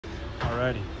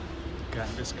Alrighty,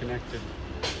 got disconnected.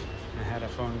 I had a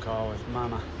phone call with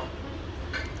Mama.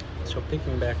 So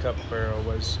picking back up where I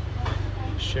was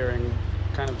sharing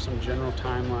kind of some general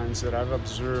timelines that I've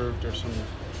observed, or some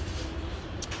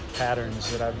patterns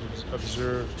that I've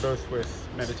observed both with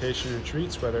meditation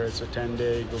retreats, whether it's a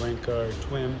 10-day Goenka or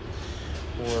TWIM,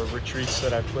 or retreats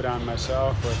that I put on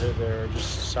myself, whether they're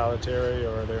just solitary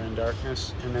or they're in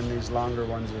darkness, and then these longer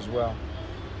ones as well.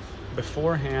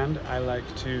 Beforehand, I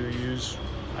like to use,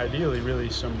 ideally, really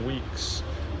some weeks,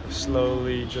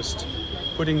 slowly just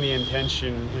putting the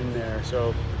intention in there.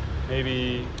 So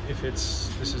maybe if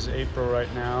this is April right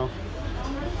now,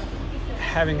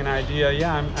 having an idea,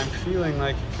 yeah, I'm feeling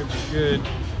like it could be good,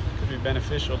 could be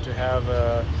beneficial to have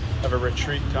a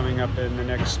retreat coming up in the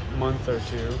next month or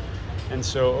two. And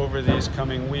so over these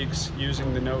coming weeks,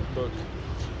 using the notebook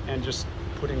and just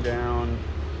putting down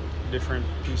different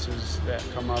pieces that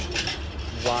come up.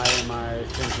 Why am I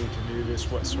thinking to do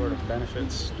this? What sort of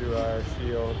benefits do I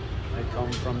feel may come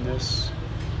from this?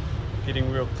 Getting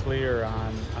real clear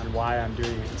on why I'm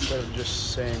doing it, instead of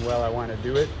just saying, well, I want to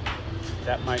do it.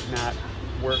 That might not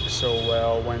work so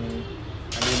well when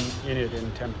I'm in it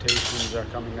and temptations are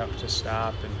coming up to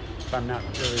stop, and if I'm not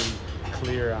really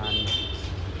clear on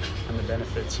the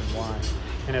benefits and why.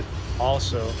 And it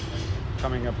also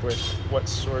coming up with what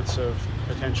sorts of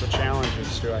potential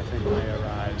challenges do I think may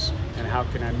arise, and how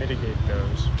can I mitigate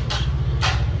those?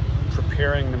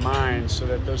 Preparing the mind so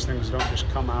that those things don't just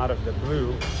come out of the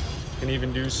blue. Can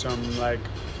even do some like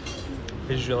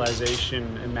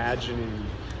visualization, imagining,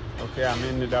 okay, I'm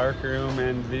in the dark room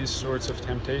and these sorts of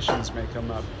temptations may come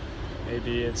up.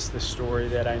 Maybe it's the story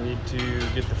that I need to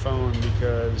get the phone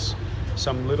because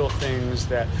some little things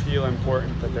that feel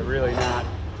important but they're really not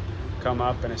come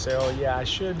up, and I say, oh yeah, I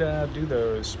should do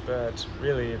those, but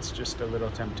really it's just a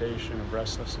little temptation of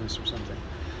restlessness or something.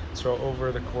 So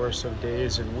over the course of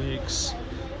days and weeks,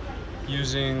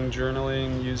 using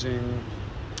journaling, using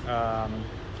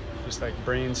just like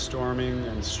brainstorming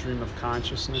and stream of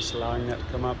consciousness, allowing that to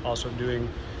come up. Also doing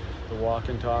the walk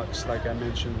and talks, like I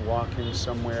mentioned, walking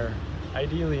somewhere,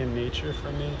 ideally in nature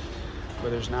for me,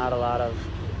 where there's not a lot of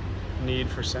need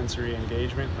for sensory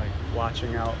engagement, like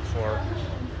watching out for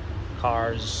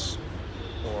cars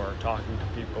or talking to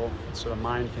people, so the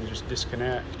mind can just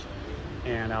disconnect,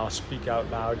 and I'll speak out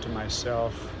loud to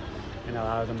myself and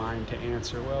allow the mind to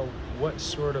answer, well, what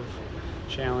sort of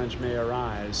challenge may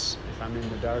arise if I'm in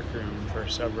the dark room for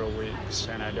several weeks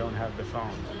and I don't have the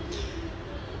phone?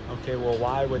 Okay, well,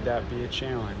 why would that be a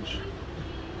challenge?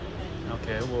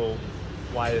 Okay, well,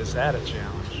 why is that a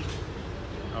challenge?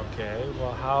 Okay,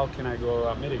 well, how can I go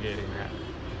about mitigating that?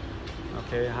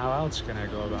 Okay, how else can I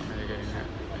go about mitigating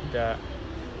that?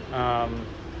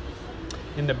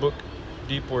 In the book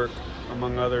Deep Work,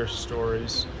 among other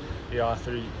stories, the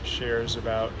author shares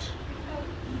about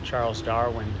Charles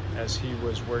Darwin as he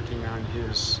was working on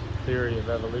his theory of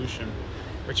evolution,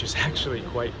 which is actually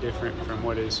quite different from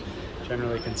what is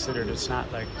generally considered. It's not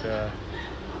like the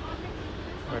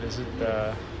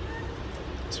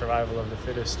survival of the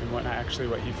fittest and whatnot. Actually,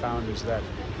 what he found is that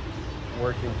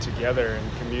working together in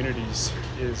communities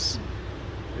is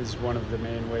one of the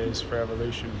main ways for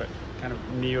evolution, but kind of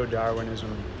neo-Darwinism,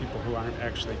 people who aren't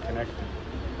actually connected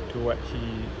to what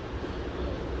he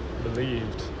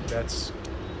believed, that's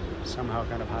somehow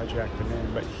kind of hijacked the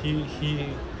name. But he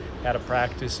had a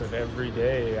practice of every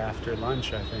day after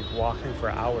lunch, I think, walking for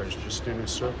hours just in a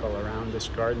circle around this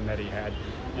garden that he had.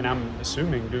 And I'm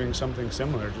assuming doing something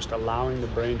similar, just allowing the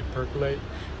brain to percolate.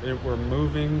 We're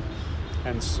moving,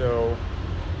 and so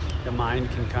the mind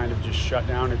can kind of just shut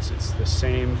down. It's the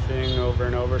same thing over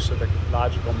and over, so the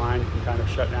logical mind can kind of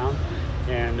shut down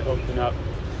and open up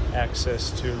access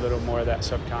to a little more of that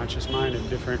subconscious mind, and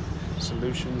different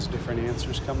solutions, different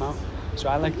answers come out. So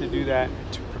I like to do that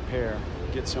to prepare,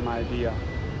 get some idea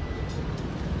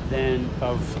then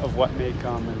of what may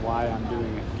come and why I'm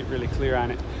doing it, get really clear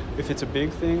on it. If it's a big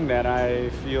thing that I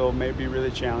feel may be really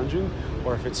challenging,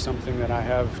 or if it's something that I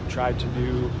have tried to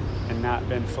do and not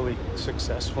been fully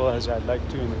successful as I'd like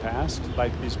to in the past,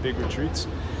 like these big retreats,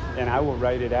 then I will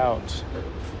write it out.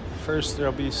 First,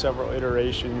 there'll be several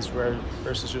iterations where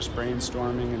first it's just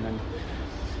brainstorming, and then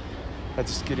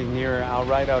that's getting nearer. I'll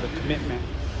write out a commitment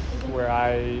where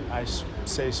I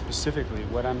say specifically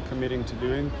what I'm committing to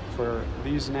doing for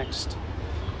these next,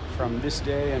 from this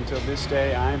day until this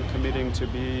day, I'm committing to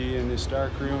be in this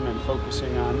dark room and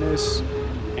focusing on this,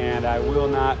 and I will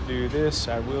not do this,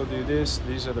 I will do this,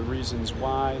 these are the reasons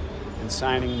why, and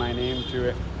signing my name to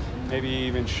it. maybe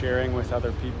even sharing with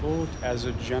other people as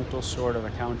a gentle sort of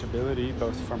accountability,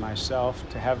 both for myself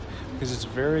to have, because it's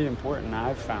very important,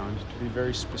 I've found, to be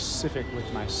very specific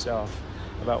with myself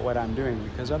about what I'm doing,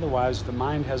 because otherwise the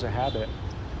mind has a habit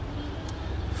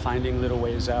of finding little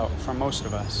ways out for most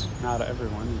of us, not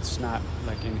everyone. It's not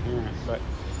like inherent, but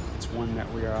it's one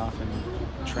that we are often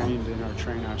trained in or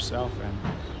train ourselves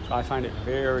in. So I find it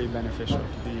very beneficial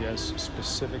to be as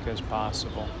specific as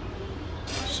possible,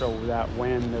 so that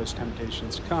when those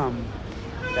temptations come,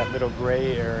 that little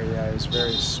gray area is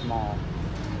very small.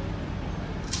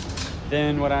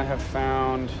 Then what I have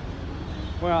found,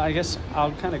 well, I guess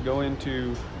I'll kind of go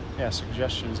into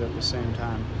suggestions at the same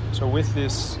time. So with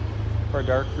this, for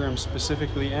Darkroom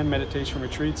specifically, and meditation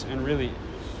retreats, and really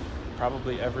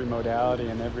probably every modality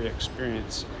and every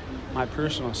experience, my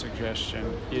personal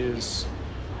suggestion is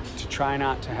to try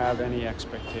not to have any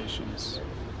expectations.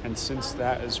 And since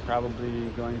that is probably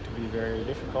going to be very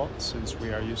difficult, since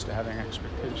we are used to having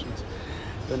expectations,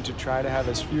 then to try to have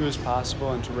as few as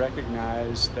possible, and to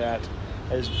recognize that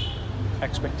as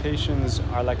expectations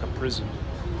are like a prison.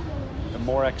 The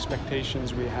more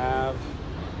expectations we have,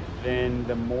 then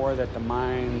the more that the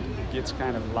mind gets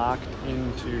kind of locked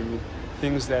into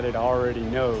things that it already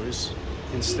knows,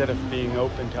 instead of being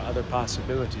open to other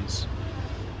possibilities.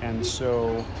 And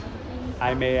so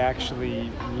I may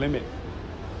actually limit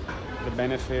the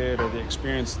benefit or the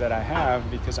experience that I have,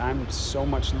 because I'm so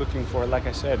much looking for, like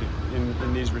I said,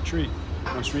 in these retreats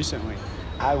most recently,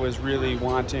 I was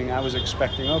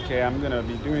expecting, okay, I'm going to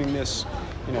be doing this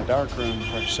in a darkroom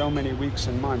for so many weeks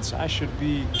and months. I should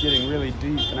be getting really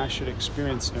deep, and I should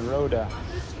experience Nirodha,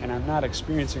 and I'm not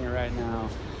experiencing it right now.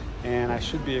 And I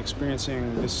should be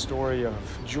experiencing this story of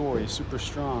joy, super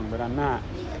strong, but I'm not.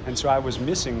 And so I was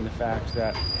missing the fact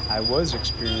that I was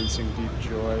experiencing deep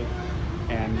joy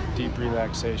and deep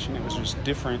relaxation. It was just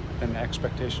different than the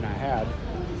expectation I had.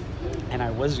 And I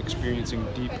was experiencing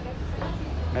deep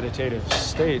meditative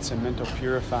states and mental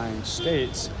purifying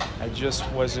states. I just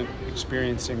wasn't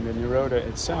experiencing the Nirodha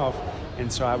itself.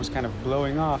 And so I was kind of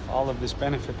blowing off all of this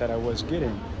benefit that I was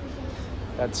getting.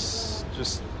 That's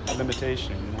just a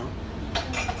limitation, you know?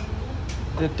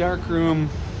 The darkroom,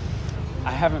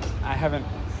 I haven't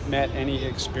met any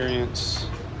experience,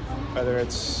 whether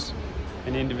it's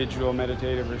an individual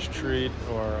meditative retreat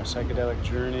or a psychedelic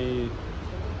journey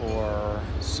or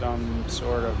some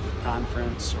sort of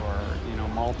conference or, you know,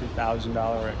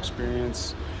 multi-$1,000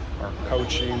 experience or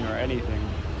coaching or anything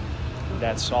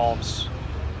that solves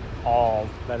all,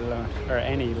 let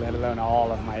alone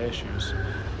all of my issues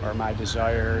or my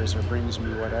desires or brings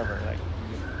me whatever. Like,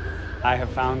 I have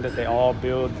found that they all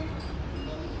build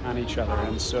on each other,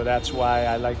 and so that's why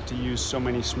I like to use so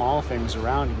many small things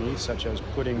around me, such as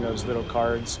putting those little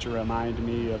cards to remind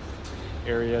me of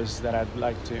areas that I'd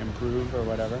like to improve or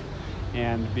whatever,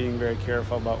 and being very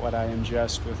careful about what I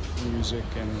ingest with music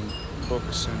and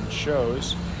books and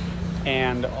shows,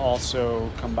 and also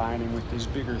combining with these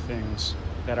bigger things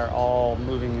that are all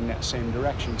moving in that same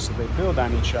direction, so they build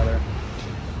on each other,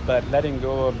 but letting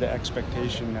go of the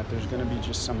expectation that there's going to be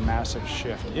just some massive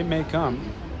shift. It may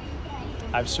come.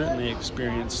 I've certainly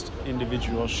experienced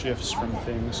individual shifts from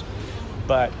things,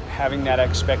 but having that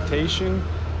expectation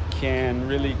can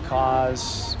really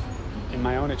cause, in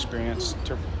my own experience,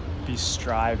 to be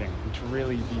striving, to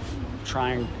really be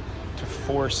trying to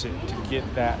force it to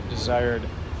get that desired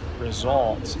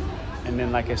result. And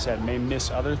then, like I said, may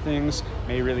miss other things,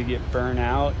 may really get burnt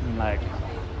out and like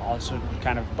also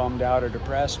kind of bummed out or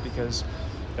depressed because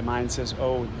the mind says,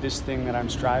 oh, this thing that I'm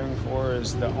striving for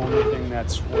is the only thing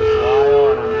that's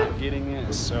worthwhile and I'm not getting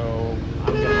it, so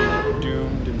I'm going to be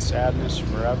doomed in sadness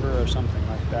forever or something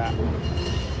like that.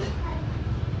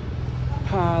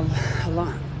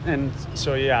 And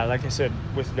so, yeah, like I said,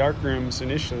 with darkrooms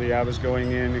initially, I was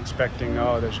going in expecting,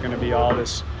 oh, there's going to be all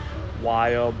this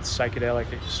wild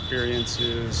psychedelic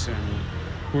experiences and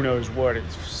who knows what.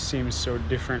 It seems so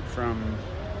different from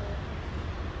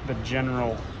the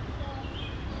general,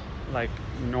 like,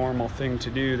 normal thing to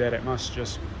do that it must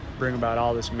just bring about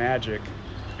all this magic,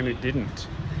 and it didn't.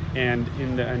 And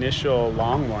in the initial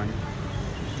long one,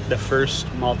 the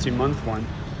first multi-month one,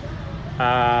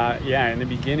 in the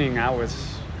beginning I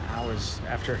was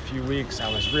after a few weeks I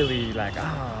was really like,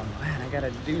 oh man, I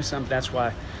gotta do something. That's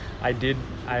why I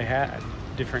had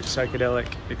different psychedelic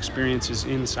experiences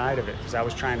inside of it, because I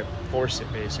was trying to force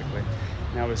it basically.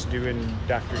 And I was doing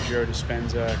Dr. Joe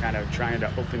Dispenza, kind of trying to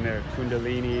open the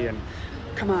Kundalini and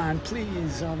come on,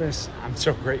 please, all this. I'm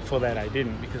so grateful that I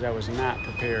didn't, because I was not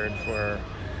prepared for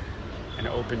an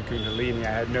open Kundalini.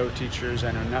 I had no teachers,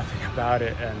 I know nothing about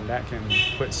it, and that can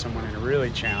put someone in a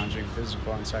really challenging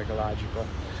physical and psychological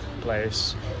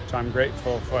place. So I'm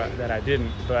grateful for that I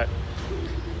didn't, but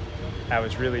I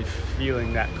was really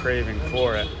feeling that craving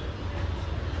for it.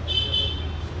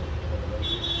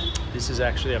 This is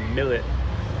actually a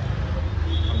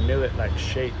millet-like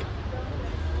shake.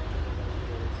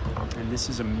 And this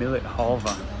is a millet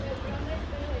halva.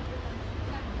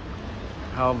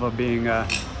 Halva being a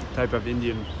type of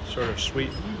Indian sort of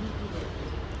sweet.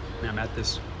 And I'm at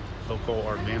this local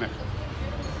organic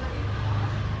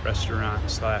restaurant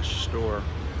 / store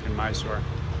in Mysore.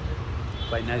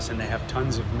 Quite nice, and they have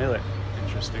tons of millet,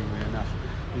 interestingly enough,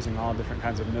 using all different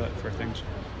kinds of millet for things.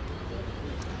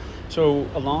 So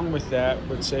along with that, I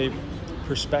would say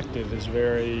perspective is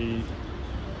very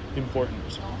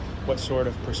important. What sort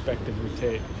of perspective we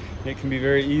take. It can be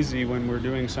very easy when we're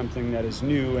doing something that is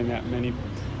new and that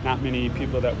not many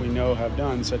people that we know have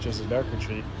done, such as a dark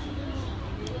retreat,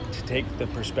 to take the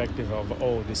perspective of,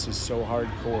 oh, this is so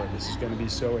hardcore, this is going to be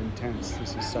so intense,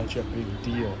 this is such a big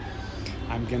deal.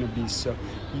 I'm going to be so,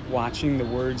 watching the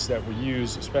words that we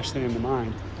use, especially in the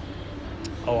mind,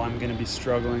 oh, I'm going to be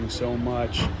struggling so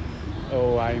much,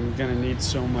 oh, I'm going to need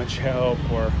so much help,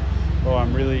 or oh,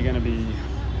 I'm really going to be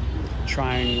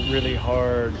trying really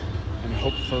hard and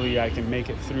hopefully I can make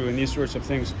it through, and these sorts of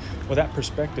things. Well, that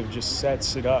perspective just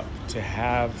sets it up to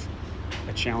have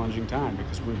a challenging time,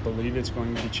 because we believe it's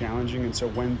going to be challenging. And so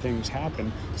when things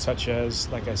happen, such as,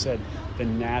 like I said, the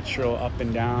natural up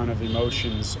and down of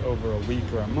emotions over a week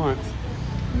or a month,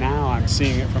 now I'm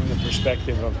seeing it from the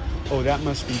perspective of, oh, that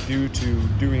must be due to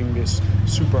doing this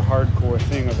super hardcore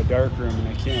thing of a dark room, and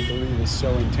I can't believe it's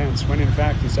so intense, when in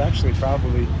fact it's actually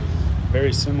probably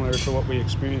very similar to what we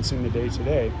experience in the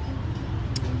day-to-day.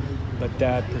 But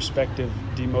that perspective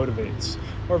demotivates,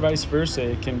 or vice versa.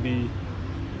 It can be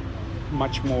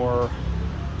much more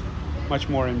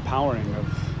empowering of,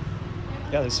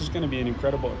 yeah, this is going to be an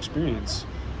incredible experience,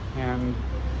 and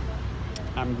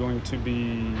I'm going to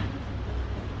be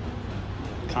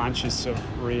conscious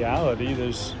of reality.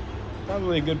 There's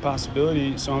probably a good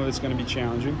possibility some of it's going to be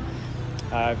challenging.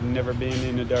 I've never been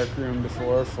in a dark room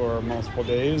before for multiple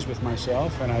days with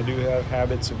myself, and I do have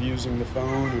habits of using the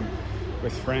phone and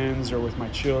with friends or with my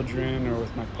children or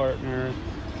with my partner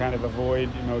to kind of avoid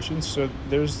emotions. So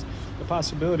there's the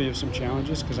possibility of some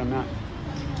challenges because I'm not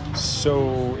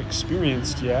so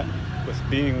experienced yet with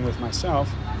being with myself,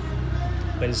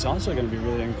 but it's also going to be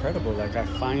really incredible. Like, I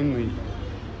finally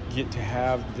get to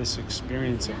have this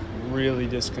experience of really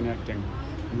disconnecting,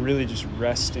 really just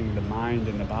resting the mind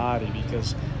and the body,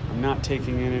 because I'm not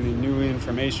taking in any new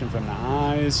information from the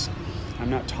eyes. I'm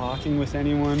not talking with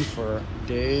anyone for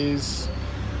days,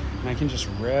 and I can just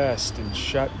rest and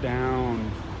shut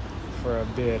down for a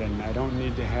bit, and I don't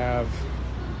need to have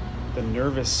the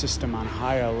nervous system on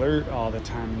high alert all the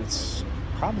time. It's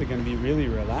probably going to be really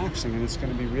relaxing, and it's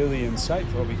going to be really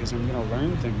insightful because I'm going to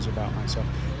learn things about myself.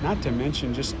 Not to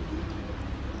mention just,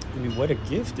 I mean, what a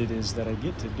gift it is that I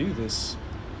get to do this,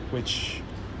 which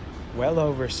well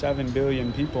over 7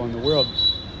 billion people in the world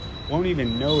won't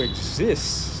even know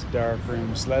exists, dark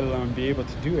rooms, let alone be able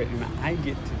to do it, and I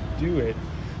get to do it.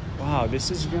 Wow, this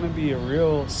is going to be a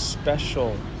real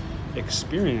special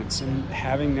experience, and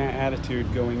having that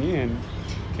attitude going in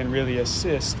can really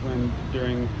assist when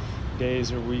during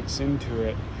days or weeks into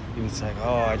it, and it's like,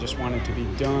 oh, I just want it to be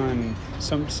done.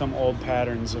 Some old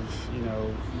patterns of, you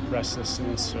know,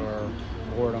 restlessness or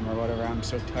boredom or whatever. I'm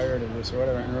so tired of this or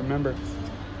whatever. And remember,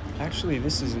 actually,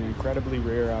 this is an incredibly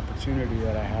rare opportunity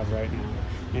that I have right now,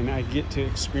 and I get to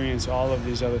experience all of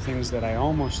these other things that I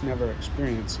almost never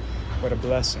experience. What a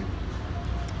blessing.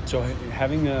 So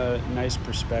having a nice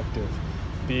perspective,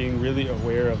 being really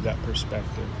aware of that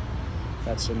perspective,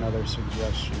 that's another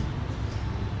suggestion.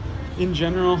 In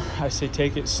general, I say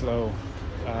take it slow.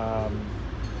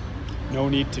 No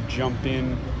need to jump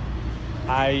in.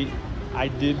 I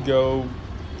did go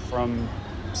from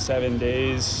 7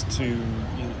 days to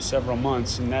several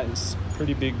months, and that's a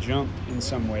pretty big jump in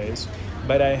some ways.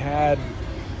 But I had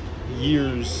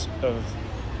years of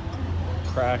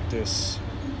practice.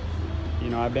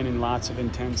 I've been in lots of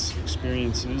intense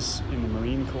experiences in the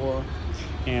Marine Corps,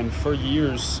 and for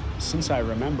years, since I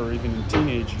remember, even in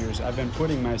teenage years, I've been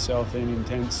putting myself in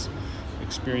intense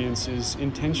experiences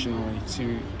intentionally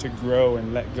to grow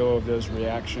and let go of those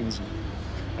reactions.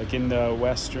 Like in the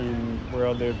Western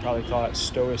world, they would probably call it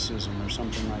stoicism or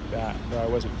something like that, though I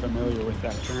wasn't familiar with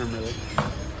that term really.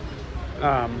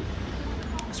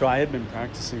 So I had been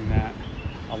practicing that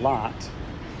a lot,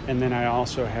 and then I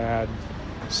also had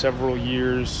several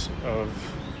years of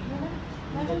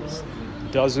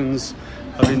dozens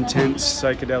of intense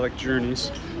psychedelic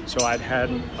journeys. So I'd had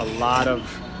a lot of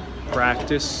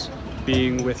practice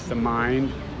being with the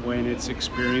mind when it's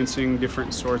experiencing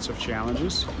different sorts of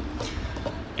challenges.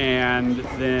 And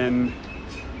then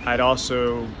I'd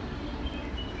also,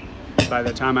 by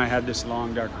the time I had this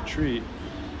long dark retreat,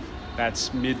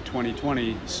 that's mid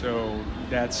 2020, so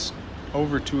that's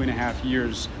over 2.5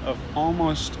 years of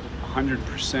almost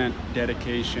 100%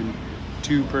 dedication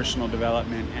to personal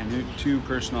development and to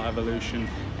personal evolution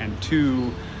and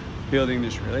to building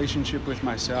this relationship with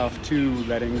myself, to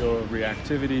letting go of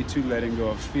reactivity, to letting go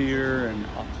of fear, and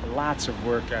lots of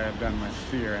work I have done with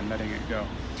fear and letting it go.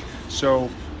 So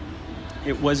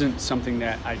it wasn't something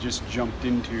that I just jumped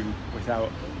into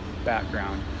without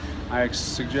background. My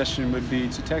suggestion would be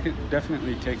to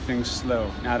definitely take things slow,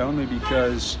 not only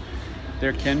because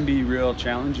there can be real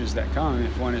challenges that come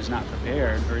if one is not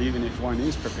prepared, or even if one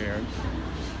is prepared.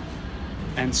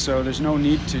 And so there's no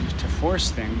need to force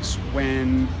things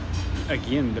when,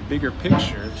 again, the bigger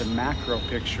picture, the macro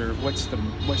picture, what's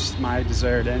my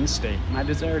desired end state? My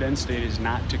desired end state is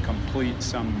not to complete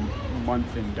some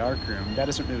month in darkroom. That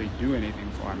doesn't really do anything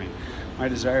for me. My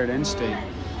desired end state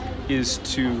is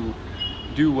to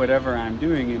do whatever I'm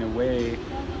doing in a way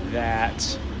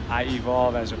that I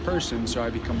evolve as a person, so I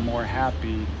become more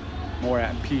happy, more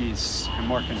at peace, and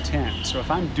more content. So if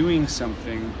I'm doing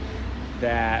something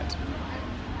that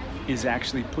is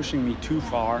actually pushing me too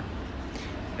far,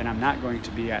 then I'm not going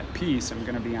to be at peace. I'm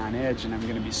going to be on edge and I'm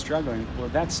going to be struggling. Well,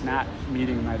 that's not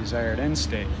meeting my desired end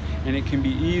state. And it can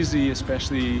be easy,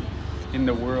 especially in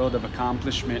the world of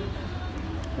accomplishment,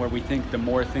 where we think the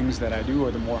more things that I do,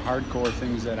 or the more hardcore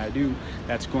things that I do,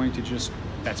 that's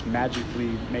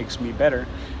magically makes me better.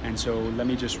 And so let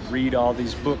me just read all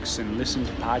these books and listen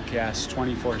to podcasts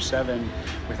 24/7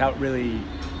 without really,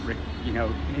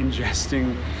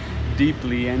 ingesting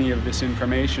deeply any of this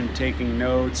information, taking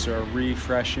notes or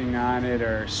refreshing on it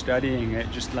or studying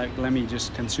it. Just let me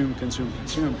just consume,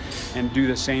 and do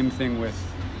the same thing with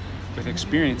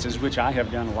experiences, which I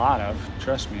have done a lot of,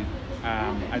 trust me.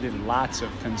 I did lots of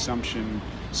consumption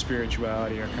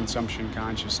spirituality or consumption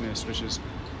consciousness, which is,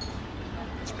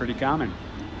 it's pretty common.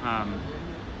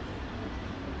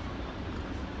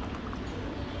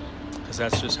 Because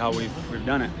that's just how we've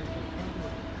done it.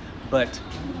 But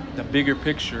the bigger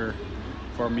picture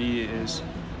for me is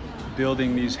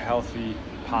building these healthy,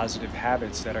 positive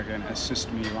habits that are going to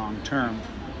assist me long term.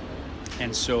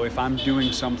 And so if I'm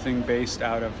doing something based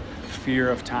out of fear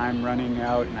of time running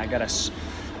out, and I gotta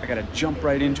jump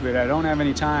right into it, I don't have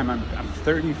any time, I'm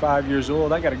 35 years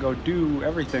old, I gotta go do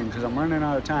everything because I'm running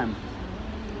out of time.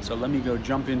 So let me go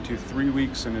jump into 3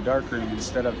 weeks in a darkroom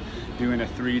instead of doing a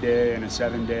 3-day and a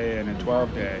 7-day and a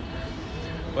 12-day.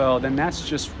 Well, then that's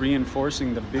just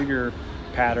reinforcing the bigger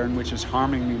pattern, which is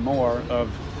harming me more,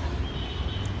 of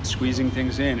squeezing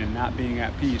things in and not being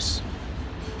at peace.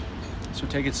 So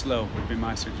take it slow would be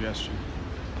my suggestion.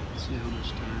 Let's see how much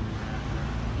time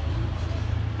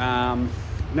we're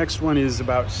at. Next one is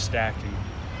about stacking.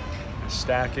 Now,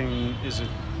 stacking is a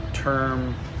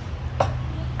term,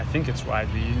 I think it's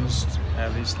widely used,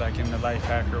 at least like in the life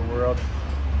hacker world,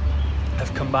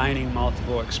 of combining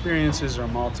multiple experiences or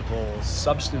multiple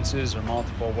substances or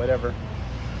multiple whatever.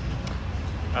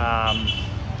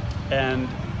 And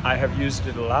I have used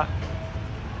it a lot,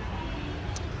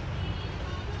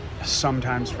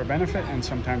 sometimes for benefit and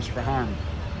sometimes for harm.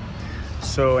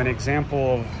 So an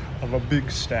example of a big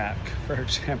stack, for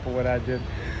example, what I did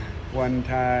one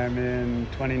time in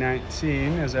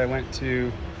 2019 is I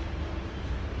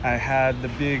had the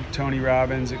big Tony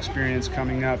Robbins experience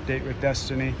coming up, Date with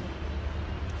Destiny.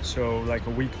 So like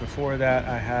a week before that,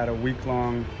 I had a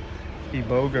week-long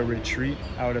Iboga retreat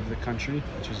out of the country,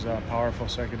 which is a powerful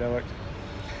psychedelic.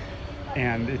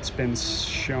 And it's been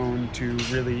shown to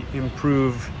really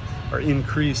improve or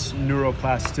increase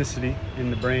neuroplasticity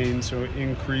in the brain, so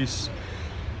increase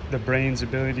the brain's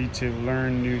ability to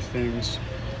learn new things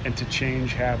and to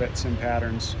change habits and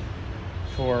patterns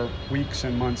for weeks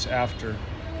and months after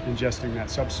ingesting that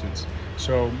substance.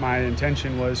 So my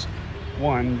intention was,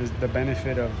 one, the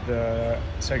benefit of the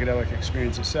psychedelic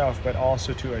experience itself, but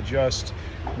also to adjust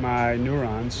my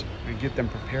neurons and get them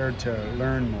prepared to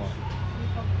learn more.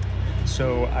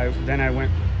 So I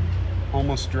went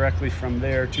almost directly from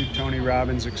there to Tony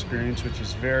Robbins experience, which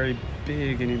is very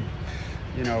big, and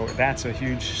that's a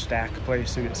huge stack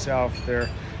place in itself. They're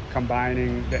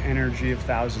combining the energy of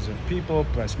thousands of people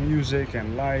plus music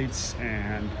and lights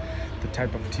and the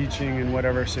type of teaching and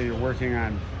whatever, so you're working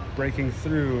on breaking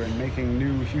through and making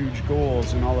new huge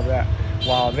goals and all of that.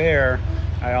 While there,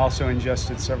 I also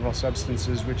ingested several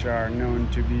substances which are known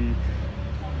to be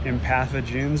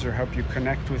empathogens, or help you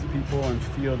connect with people and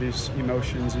feel these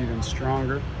emotions even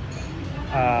stronger.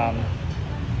 I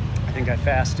I think I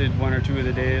fasted 1 or 2 of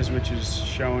the days, which is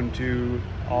shown to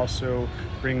also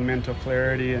bring mental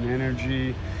clarity and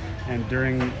energy. And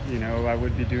during, I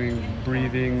would be doing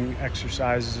breathing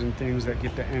exercises and things that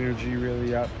get the energy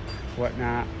really up,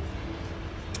 whatnot.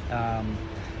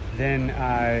 Then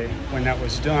when that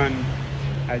was done,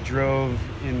 I drove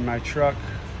in my truck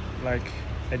like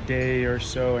a day or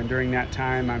so, and during that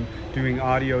time I'm doing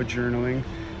audio journaling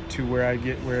to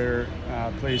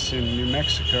a place in New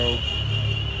Mexico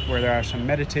where there are some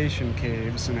meditation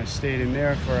caves, and I stayed in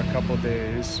there for a couple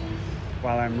days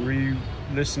while I'm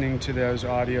listening to those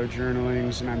audio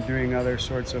journalings, and I'm doing other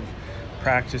sorts of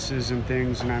practices and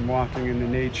things, and I'm walking in the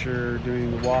nature,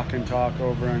 doing the walk and talk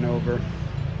over and over.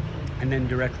 And then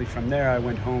directly from there I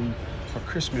went home for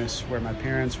Christmas, where my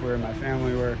parents were, my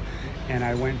family were, and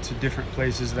I went to different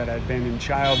places that I'd been in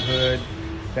childhood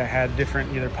that had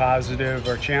different either positive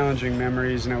or challenging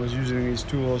memories, and I was using these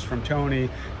tools from Tony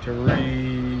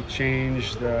to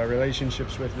change the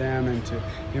relationships with them and to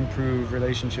improve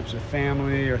relationships with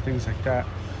family or things like that.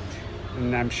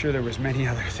 And I'm sure there was many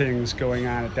other things going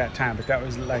on at that time, but that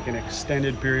was like an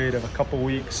extended period of a couple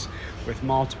weeks with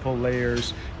multiple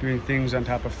layers, doing things on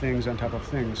top of things on top of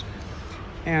things.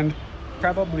 And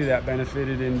probably that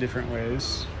benefited in different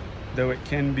ways, though it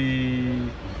can be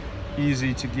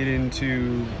easy to get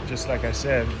into, just like I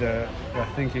said, the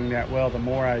thinking that, well, the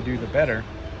more I do, the better,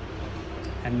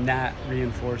 and not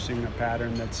reinforcing a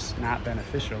pattern that's not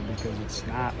beneficial, because it's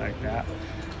not like that.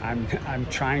 I'm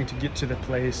trying to get to the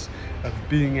place of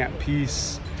being at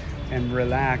peace and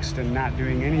relaxed and not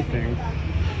doing anything.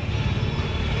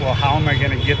 Well, how am I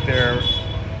going to get there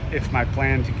if my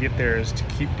plan to get there is to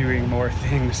keep doing more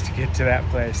things to get to that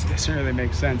place? It doesn't really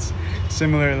make sense.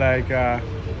 Similar, like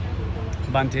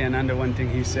Bhante Ananda, one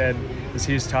thing he said is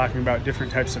he's talking about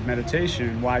different types of meditation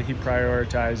and why he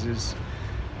prioritizes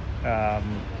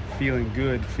feeling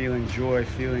good, feeling joy,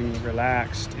 feeling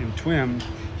relaxed. In TWIM,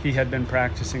 he had been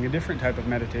practicing a different type of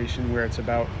meditation where it's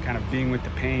about kind of being with the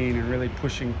pain and really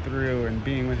pushing through and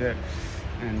being with it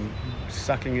and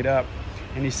sucking it up.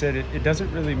 And he said it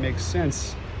doesn't really make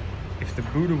sense if the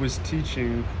Buddha was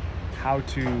teaching how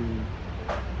to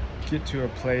get to a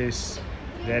place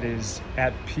that is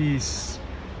at peace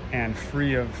and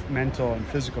free of mental and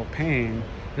physical pain.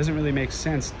 It doesn't really make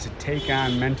sense to take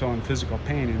on mental and physical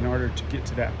pain in order to get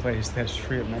to that place that's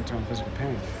free of mental and physical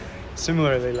pain.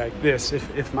 Similarly, like this,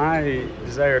 if my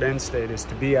desired end state is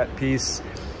to be at peace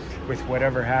with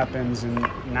whatever happens and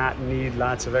not need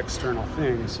lots of external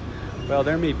things, well,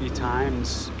 there may be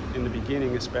times in the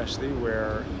beginning especially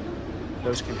where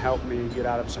those can help me get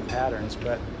out of some patterns,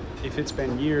 but if it's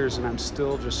been years and I'm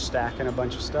still just stacking a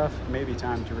bunch of stuff, it may be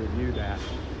time to review that.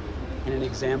 And an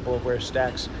example of where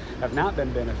stacks have not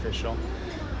been beneficial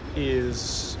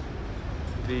is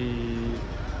the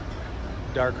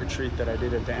dark retreat that I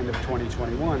did at the end of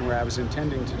 2021, where I was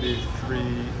intending to do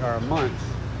a month,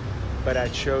 but I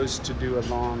chose to do a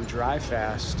long dry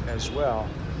fast as well.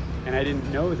 And I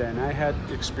didn't know then. I had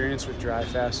experience with dry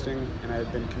fasting, and I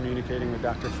had been communicating with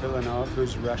Dr. Filanov,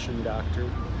 who's a Russian doctor,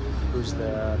 who's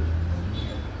the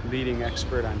leading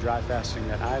expert on dry fasting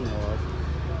that I know of.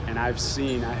 And I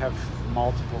have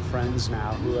multiple friends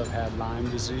now who have had Lyme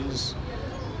disease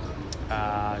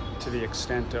to the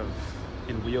extent of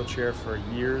in wheelchair for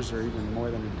years or even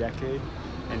more than a decade.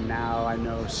 And now I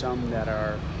know some that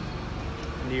are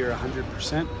near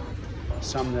 100%,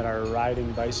 some that are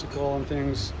riding bicycle and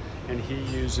things. And he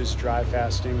uses dry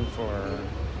fasting for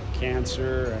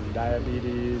cancer and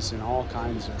diabetes and all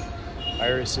kinds of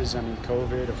viruses. I mean,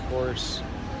 COVID, of course.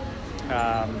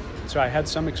 So I had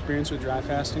some experience with dry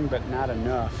fasting, but not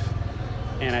enough.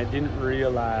 And I didn't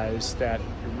realize that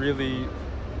really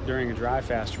during a dry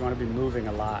fast, you want to be moving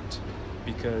a lot,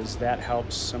 because that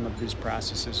helps some of these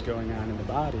processes going on in the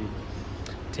body,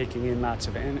 taking in lots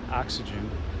of oxygen,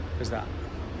 because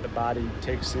the body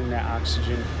takes in that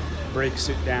oxygen, breaks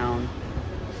it down,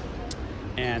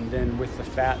 and then with the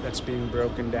fat that's being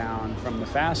broken down from the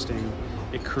fasting,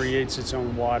 it creates its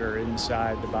own water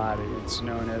inside the body. It's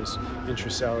known as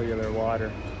intracellular water.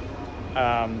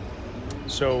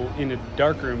 So in a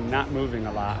dark room, not moving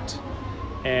a lot,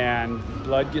 and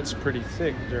blood gets pretty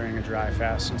thick during a dry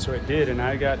fast, and so it did, and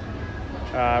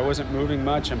I wasn't moving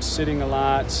much, I'm sitting a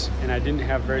lot, and I didn't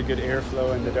have very good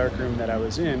airflow in the dark room that I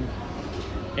was in,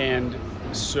 and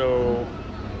so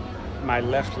my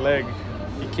left leg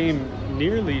became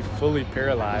nearly fully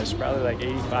paralyzed, probably like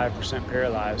 85%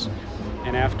 paralyzed.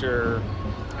 And after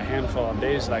a handful of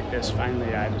days like this,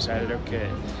 finally I decided, okay,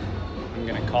 I'm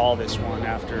gonna call this one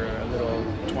after a little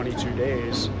 22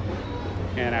 days.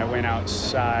 And I went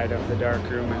outside of the dark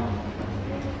room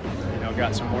and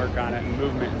got some work on it and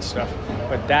movement and stuff.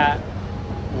 But that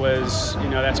was,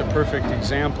 that's a perfect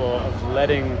example of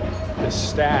letting the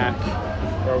stack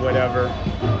or whatever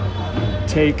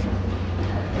take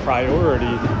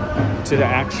priority to the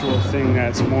actual thing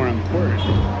that's more important,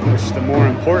 which the more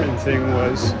important thing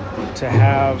was to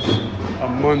have a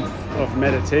month of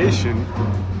meditation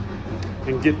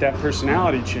and get that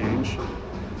personality change.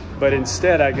 But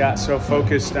instead I got so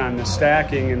focused on the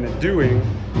stacking and the doing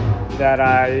that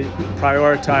I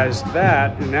prioritized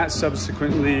that, and that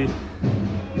subsequently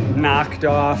knocked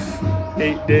off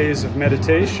 8 days of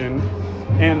meditation.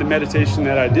 And the meditation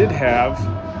that I did have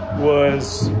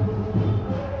was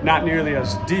not nearly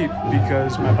as deep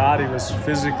because my body was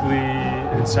physically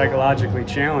and psychologically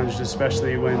challenged,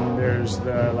 especially when there's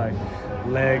the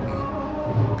leg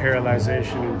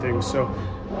paralyzation and things. So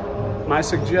my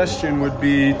suggestion would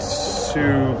be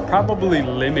to probably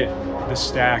limit the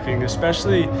stacking,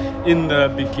 especially in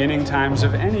the beginning times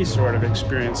of any sort of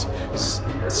experience.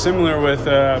 Similar with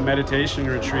a meditation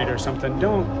retreat or something,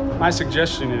 my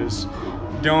suggestion is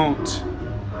don't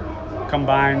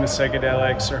combine with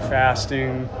psychedelics or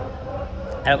fasting,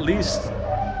 at least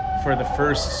for the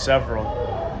first several.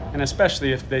 And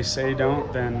especially if they say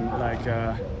don't, then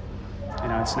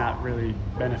it's not really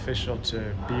beneficial to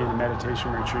be in a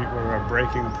meditation retreat where we're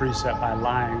breaking a precept by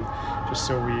lying just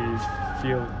so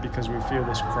because we feel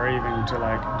this craving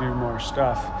to do more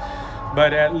stuff.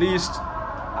 But at least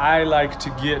I like to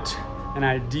get an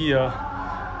idea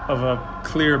of a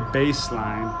clear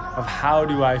baseline of how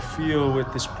do I feel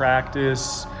with this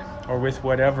practice or with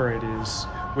whatever it is,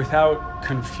 without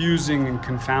confusing and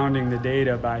confounding the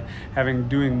data by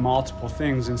doing multiple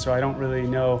things. And so I don't really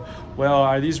know, well,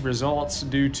 are these results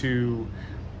due to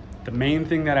the main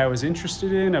thing that I was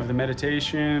interested in of the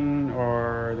meditation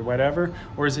or the whatever,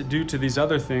 or is it due to these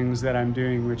other things that I'm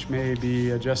doing which may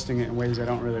be adjusting it in ways I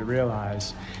don't really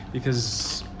realize?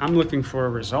 Because I'm looking for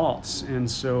results, and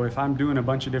so if I'm doing a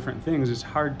bunch of different things, it's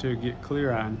hard to get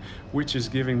clear on which is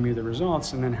giving me the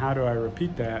results, and then how do I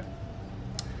repeat that?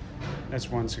 That's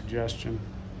one suggestion.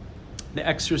 The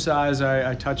exercise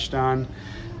I touched on.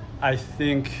 I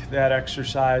think that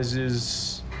exercise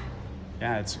is,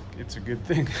 it's a good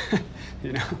thing.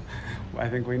 I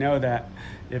think we know that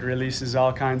it releases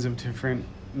all kinds of different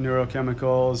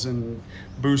neurochemicals and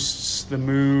boosts the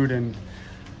mood and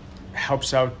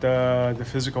helps out the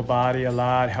physical body a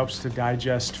lot, helps to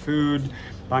digest food.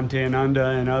 Bhante Ananda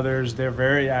and others, they're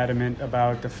very adamant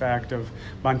about the fact of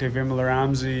Bhante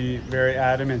Vimalaramsi, very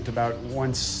adamant about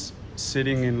once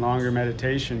sitting in longer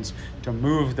meditations to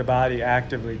move the body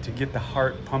actively, to get the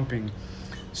heart pumping,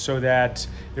 so that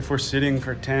if we're sitting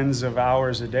for tens of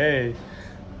hours a day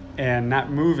and not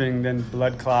moving, then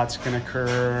blood clots can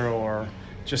occur or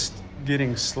just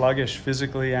getting sluggish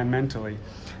physically and mentally.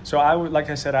 So I would,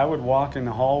 like I said, I would walk in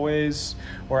the hallways,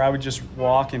 or I would just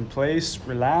walk in place,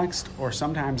 relaxed, or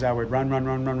sometimes I would run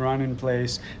in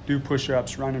place, do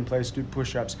push-ups, run in place, do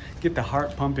push-ups, get the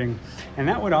heart pumping. And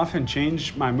that would often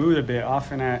change my mood a bit.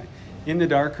 Often in the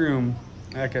dark room,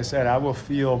 like I said, I will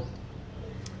feel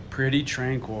pretty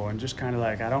tranquil and just kind of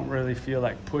I don't really feel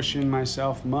like pushing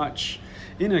myself much,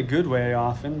 in a good way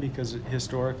often, because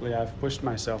historically I've pushed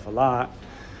myself a lot.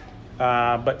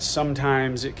 But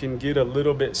sometimes it can get a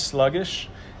little bit sluggish,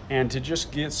 and to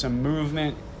just get some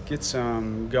movement, get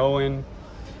some going,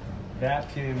 that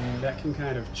can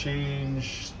kind of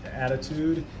change the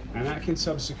attitude, and that can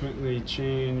subsequently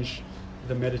change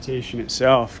the meditation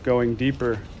itself, going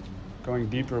deeper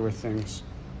with things.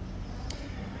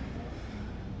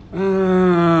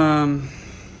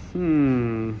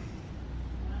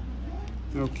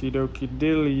 Okie dokie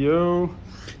dealio.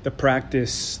 The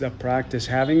practice,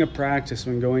 having a practice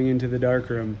when going into the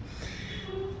darkroom.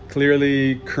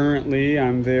 Clearly, currently,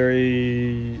 I'm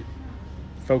very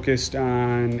focused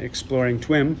on exploring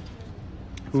TWIM.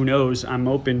 Who knows? I'm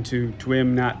open to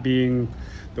TWIM not being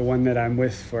the one that I'm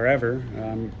with forever.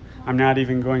 I'm not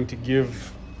even going to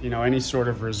give any sort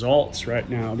of results right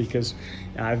now, because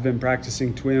I've been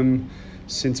practicing TWIM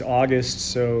since August,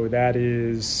 so that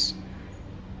is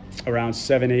around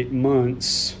 7-8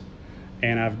 months,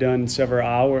 and I've done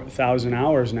several thousand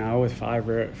hours now with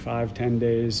 5-10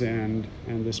 days and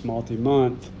this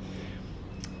multi-month.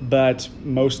 But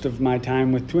most of my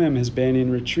time with TWIM has been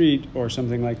in retreat or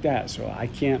something like that, so I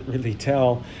can't really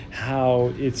tell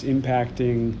how it's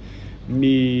impacting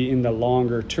me in the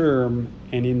longer term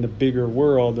and in the bigger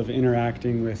world of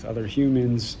interacting with other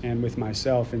humans and with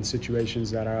myself in situations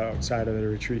that are outside of the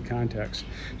retreat context.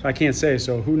 So I can't say.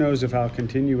 So who knows if I'll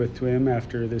continue with TWIM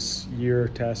after this year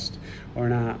test or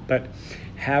not. But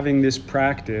having this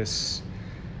practice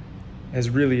has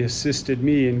really assisted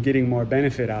me in getting more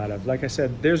benefit out of. Like I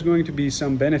said, there's going to be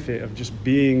some benefit of just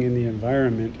being in the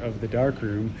environment of the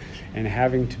darkroom and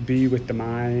having to be with the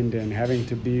mind and having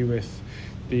to be with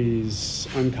these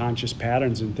unconscious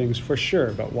patterns and things, for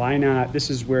sure. But why not? This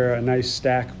is where a nice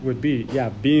stack would be. Yeah,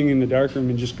 being in the darkroom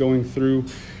and just going through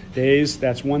days,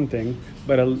 that's one thing.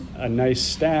 But a nice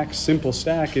stack, simple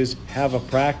stack, is have a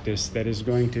practice that is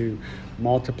going to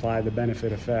multiply the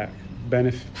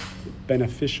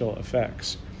beneficial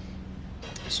effects.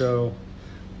 So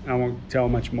I won't tell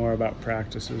much more about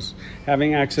practices.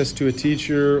 Having access to a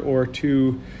teacher or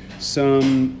to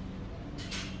someone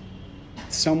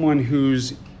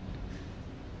who's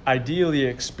ideally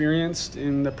experienced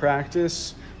in the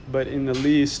practice, but in the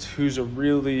least who's a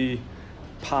really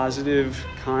positive,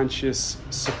 conscious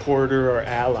supporter or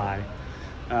ally.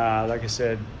 Like I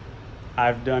said,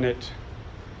 I've done it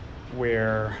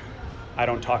where I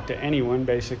don't talk to anyone,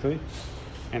 basically,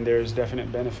 and there's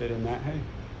definite benefit in that. Hey,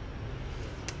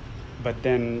 but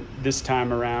then this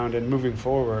time around and moving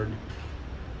forward,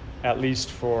 at least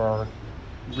for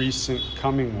recent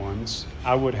coming ones,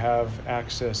 I would have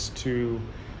access to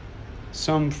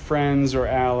some friends or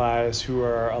allies who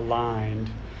are aligned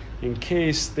in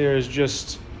case there's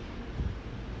just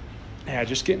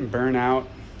getting burnout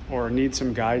or need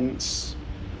some guidance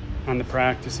on the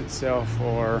practice itself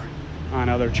or on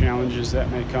other challenges that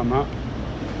may come up.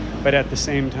 But at the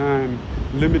same time,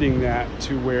 limiting that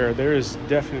to where there is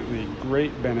definitely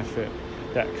great benefit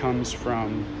that comes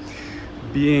from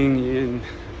being in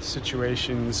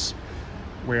situations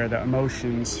where the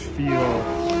emotions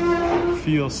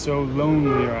feel so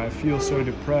lonely, or I feel so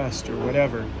depressed, or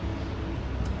whatever,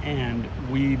 and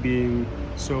we being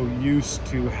so used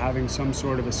to having some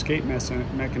sort of escape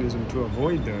mechanism to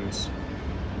avoid those.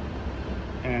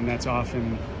 And that's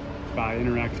often by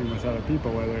interacting with other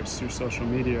people, whether it's through social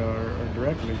media or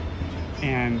directly,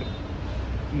 and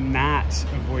not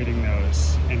avoiding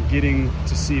those and getting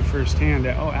to see firsthand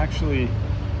that, oh, actually,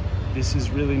 this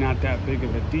is really not that big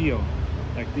of a deal.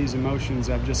 Like, these emotions,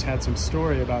 I've just had some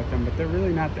story about them, but they're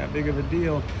really not that big of a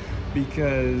deal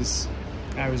because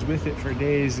I was with it for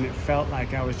days and it felt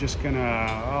like I was just gonna,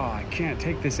 I can't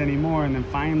take this anymore. And then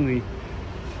finally,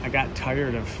 I got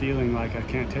tired of feeling like I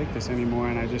can't take this anymore,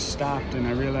 and I just stopped and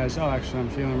I realized, actually, I'm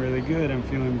feeling really good. I'm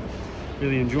feeling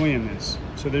really enjoying this.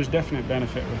 So there's definite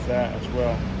benefit with that as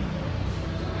well.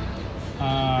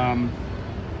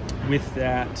 With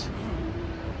that,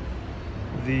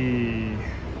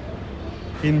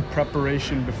 in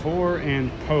preparation before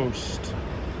and post,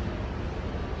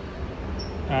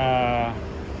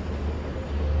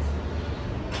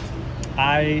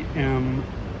 I am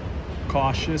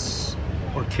cautious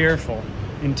or careful,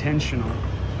 intentional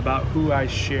about who I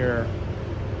share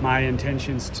my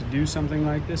intentions to do something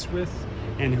like this with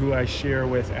and who I share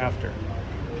with after.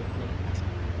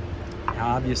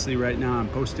 Now, obviously right now I'm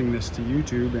posting this to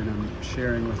YouTube and I'm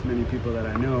sharing with many people that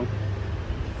I know,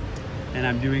 and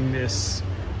I'm doing this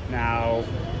now,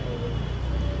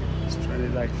 it's probably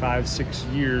like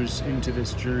 5-6 years into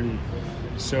this journey.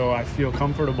 So I feel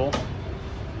comfortable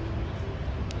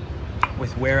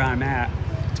with where I'm at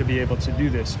to be able to do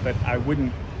this, but I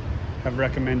wouldn't have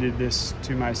recommended this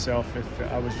to myself if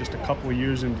I was just a couple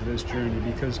years into this journey,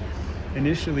 because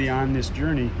initially on this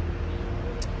journey,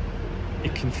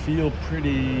 it can feel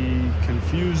pretty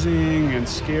confusing and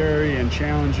scary and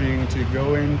challenging to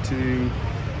go into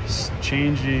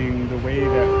changing the way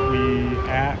that we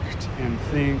act and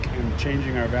think and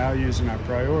changing our values and our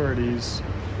priorities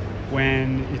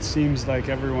when it seems like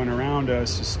everyone around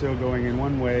us is still going in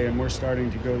one way and we're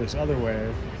starting to go this other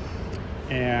way.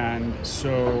 And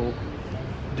so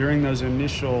during those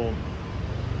initial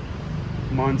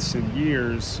months and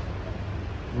years,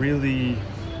 really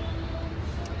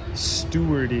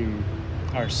stewarding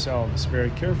ourselves very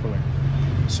carefully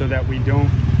so that we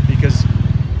don't, because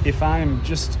if I'm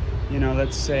just,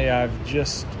 let's say I've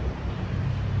just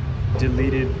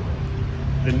deleted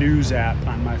the news app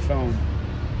on my phone,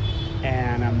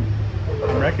 and I'm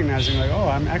recognizing like,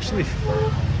 I'm actually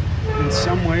in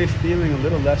some way feeling a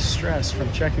little less stress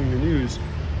from checking the news,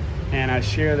 and I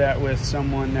share that with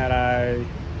someone that I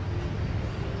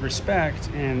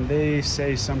respect, and they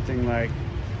say something like,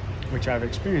 which I've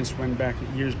experienced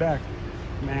years back,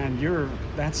 man,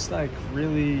 that's like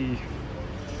really,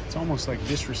 it's almost like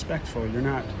disrespectful. You're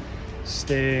not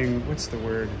staying,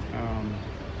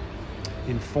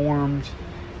 informed,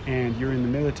 and you're in the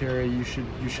military, you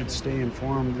should stay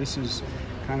informed. This is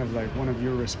kind of like one of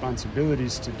your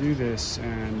responsibilities to do this,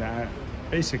 and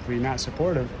basically not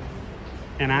supportive.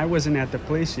 And I wasn't at the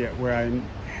place yet where I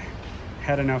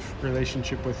had enough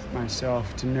relationship with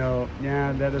myself to know,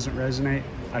 that doesn't resonate.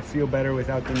 I feel better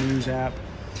without the news app.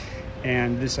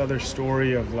 And this other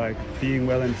story of like being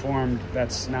well informed,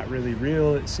 that's not really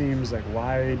real, it seems. Like,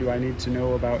 why do I need to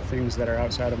know about things that are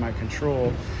outside of my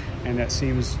control? And that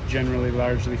seems generally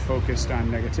largely focused on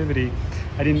negativity.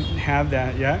 I didn't have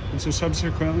that yet. And so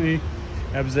subsequently,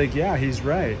 I was like, yeah, he's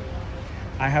right.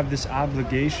 I have this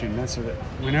obligation.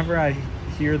 Whenever I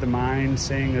hear the mind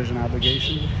saying there's an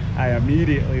obligation, I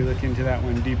immediately look into that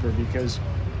one deeper, because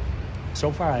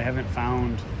so far I haven't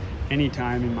found any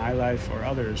time in my life or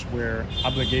others where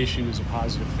obligation is a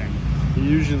positive thing. It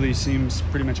usually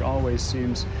pretty much always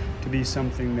seems to be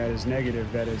something that is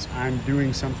negative. That is, I'm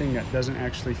doing something that doesn't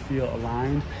actually feel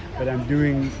aligned, but I'm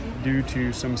doing due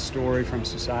to some story from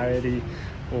society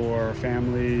or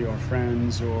family or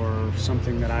friends or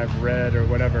something that I've read or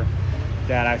whatever,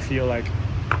 that I feel like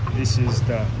this is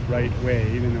the right way,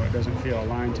 even though it doesn't feel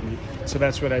aligned to me. So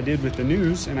that's what I did with the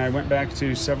news, and I went back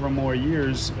to several more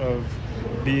years of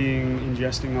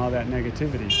ingesting all that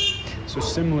negativity. So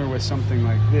similar with something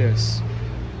like this,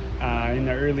 in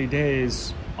the early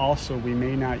days, also we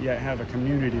may not yet have a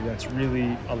community that's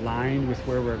really aligned with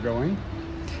where we're going.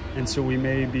 And so we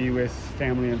may be with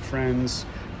family and friends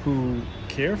who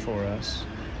care for us,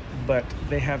 but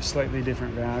they have slightly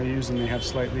different values and they have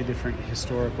slightly different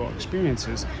historical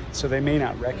experiences. So they may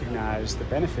not recognize the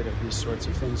benefit of these sorts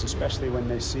of things, especially when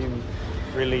they seem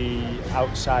really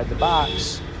outside the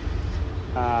box,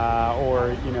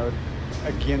 or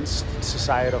against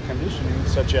societal conditioning,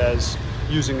 such as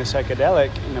using a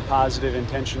psychedelic in a positive,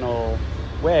 intentional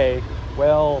way.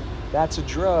 Well, that's a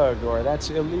drug, or that's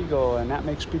illegal, and that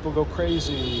makes people go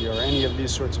crazy, or any of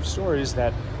these sorts of stories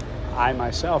that I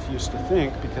myself used to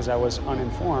think, because I was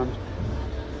uninformed.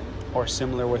 Or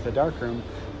similar with a darkroom,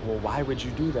 well, why would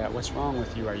you do that? What's wrong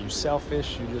with you? Are you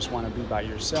selfish? You just want to be by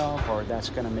yourself? Or that's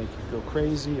going to make you go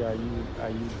crazy? Are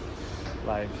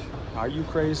you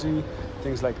crazy?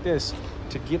 Things like this.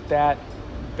 To get that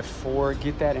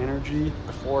energy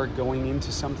before going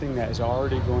into something that is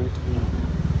already going to be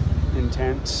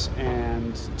intense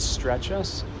and stretch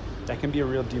us, that can be a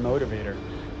real demotivator.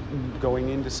 Going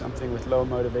into something with low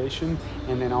motivation,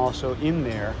 and then also in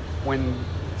there, when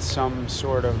some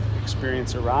sort of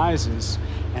experience arises,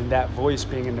 and that voice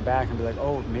being in the back and be like,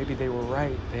 oh, maybe they were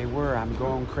right. I'm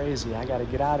going crazy. I got to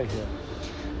get out of here.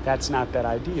 That's not that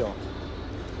ideal.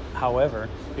 However,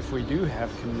 if we do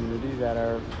have community that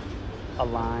are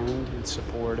aligned and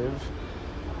supportive,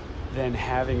 then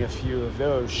having a few of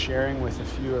those, sharing with a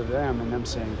few of them, and them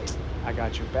saying, I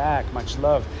got your back, much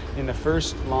love. In the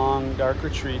first long dark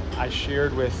retreat, I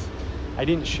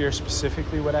didn't share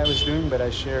specifically what I was doing, but I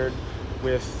shared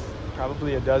with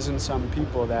probably a dozen some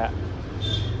people that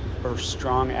are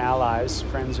strong allies,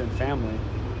 friends and family.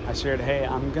 I shared, hey,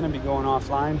 I'm going to be going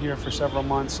offline here for several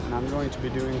months, and I'm going to be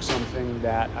doing something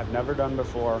that I've never done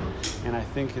before, and I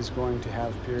think is going to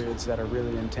have periods that are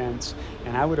really intense.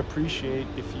 And I would appreciate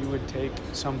if you would take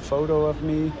some photo of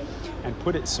me and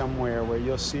put it somewhere where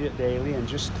you'll see it daily, and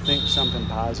just think something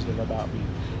positive about me.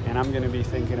 And I'm going to be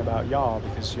thinking about y'all,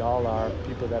 because y'all are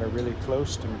people that are really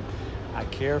close to me. I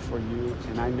care for you,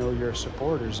 and I know you're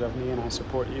supporters of me, and I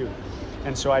support you.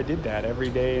 And so I did that every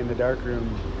day in the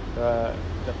darkroom.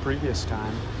 The previous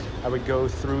time, I would go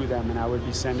through them, and I would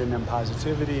be sending them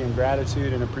positivity and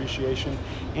gratitude and appreciation.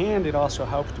 And it also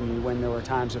helped me when there were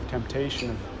times of temptation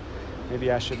of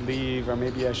maybe I should leave, or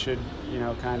maybe I should,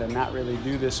 kind of not really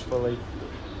do this fully,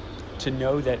 to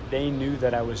know that they knew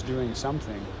that I was doing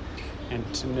something,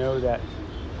 and to know that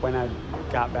when I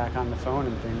got back on the phone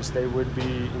and things, they would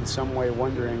be in some way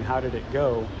wondering, how did it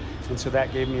go? And so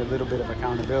that gave me a little bit of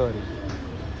accountability.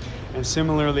 And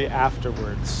similarly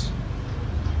afterwards,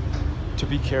 to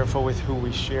be careful with who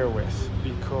we share with,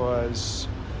 because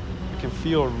it can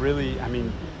feel really,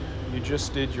 you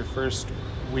just did your first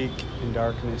week in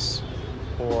darkness,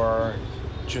 or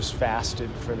just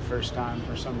fasted for the first time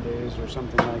for some days or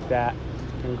something like that.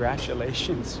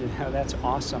 Congratulations, that's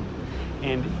awesome.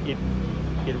 And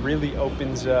it really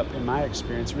opens up, in my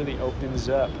experience, really opens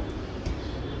up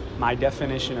my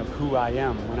definition of who I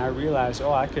am. When I realize,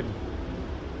 I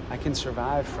can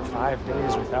survive for 5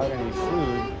 days without any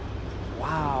food.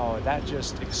 Wow, that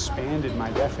just expanded my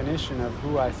definition of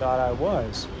who I thought I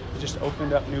was. It just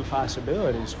opened up new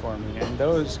possibilities for me, and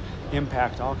those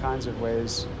impact all kinds of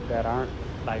ways that aren't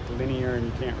like linear, and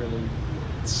you can't really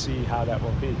see how that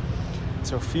will be.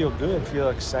 So feel good, feel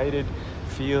excited,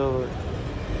 feel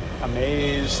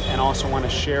amazed, and also want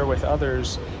to share with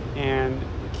others, and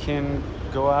can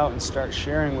go out and start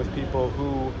sharing with people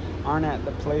who aren't at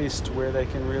the place to where they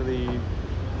can really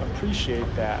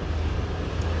appreciate that.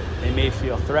 They may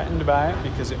feel threatened by it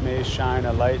because it may shine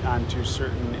a light onto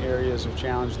certain areas of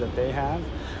challenge that they have,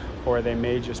 or they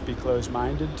may just be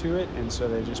closed-minded to it, and so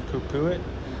they just poo-poo it,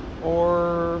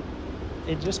 or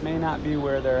it just may not be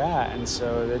where they're at, and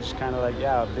so they're just kind of like,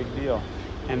 yeah, big deal.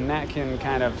 And that can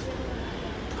kind of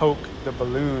poke the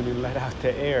balloon and let out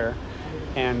the air.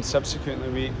 And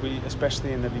subsequently, we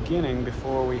especially in the beginning,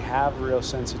 before we have real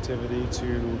sensitivity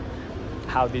to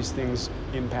how these things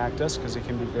impact us, because it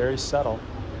can be very subtle.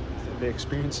 The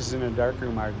experiences in a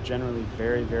darkroom are generally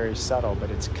very, very subtle, but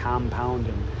it's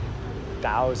compounding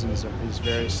thousands of these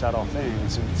very subtle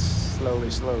things, and it's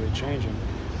slowly changing.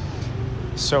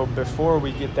 So before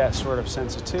we get that sort of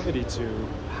sensitivity to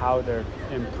how they're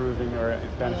improving or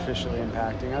beneficially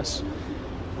impacting us,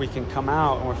 we can come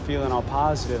out and we're feeling all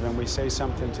positive, and we say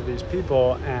something to these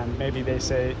people, and maybe they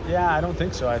say, yeah, I don't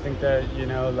think so. I think that,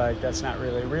 like, that's not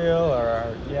really real,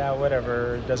 or yeah,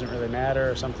 whatever, it doesn't really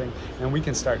matter, or something. And we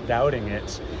can start doubting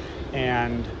it.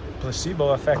 And placebo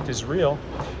effect is real.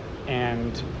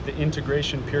 And the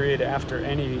integration period after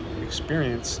any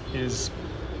experience is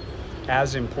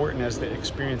as important as the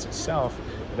experience itself.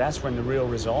 That's when the real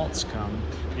results come,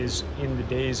 is in the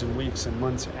days and weeks and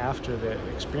months after the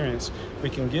experience. We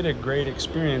can get a great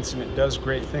experience and it does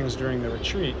great things during the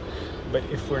retreat, but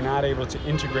if we're not able to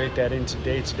integrate that into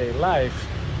day-to-day life,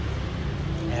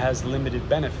 it has limited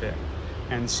benefit.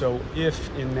 And so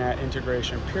if in that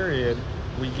integration period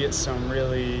we get some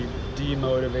really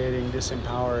demotivating,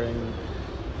 disempowering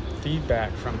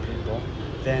feedback from people,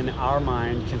 then our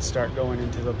mind can start going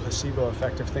into the placebo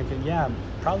effect of thinking, yeah,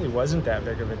 probably wasn't that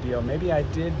big of a deal. Maybe I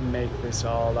did make this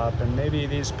all up, and maybe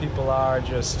these people are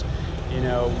just,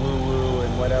 woo-woo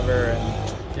and whatever,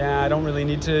 and yeah, I don't really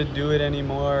need to do it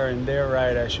anymore, and they're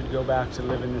right, I should go back to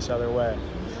living this other way.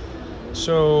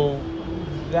 So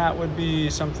that would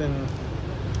be something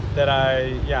that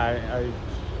a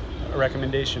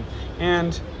recommendation.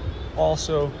 And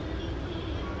also,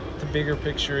 the bigger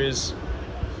picture is,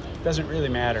 it doesn't really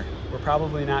matter. We're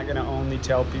probably not going to only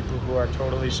tell people who are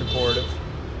totally supportive.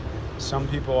 Some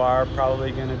people are probably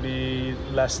going to be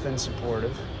less than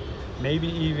supportive, maybe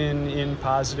even in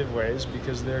positive ways,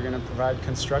 because they're going to provide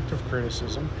constructive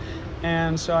criticism.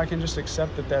 And so I can just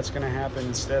accept that that's going to happen,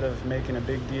 instead of making a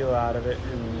big deal out of it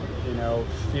and,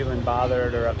 feeling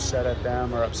bothered or upset at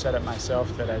them, or upset at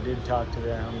myself that I did talk to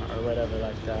them or whatever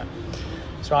like that.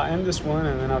 So I'll end this one,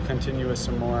 and then I'll continue with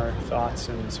some more thoughts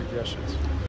and suggestions.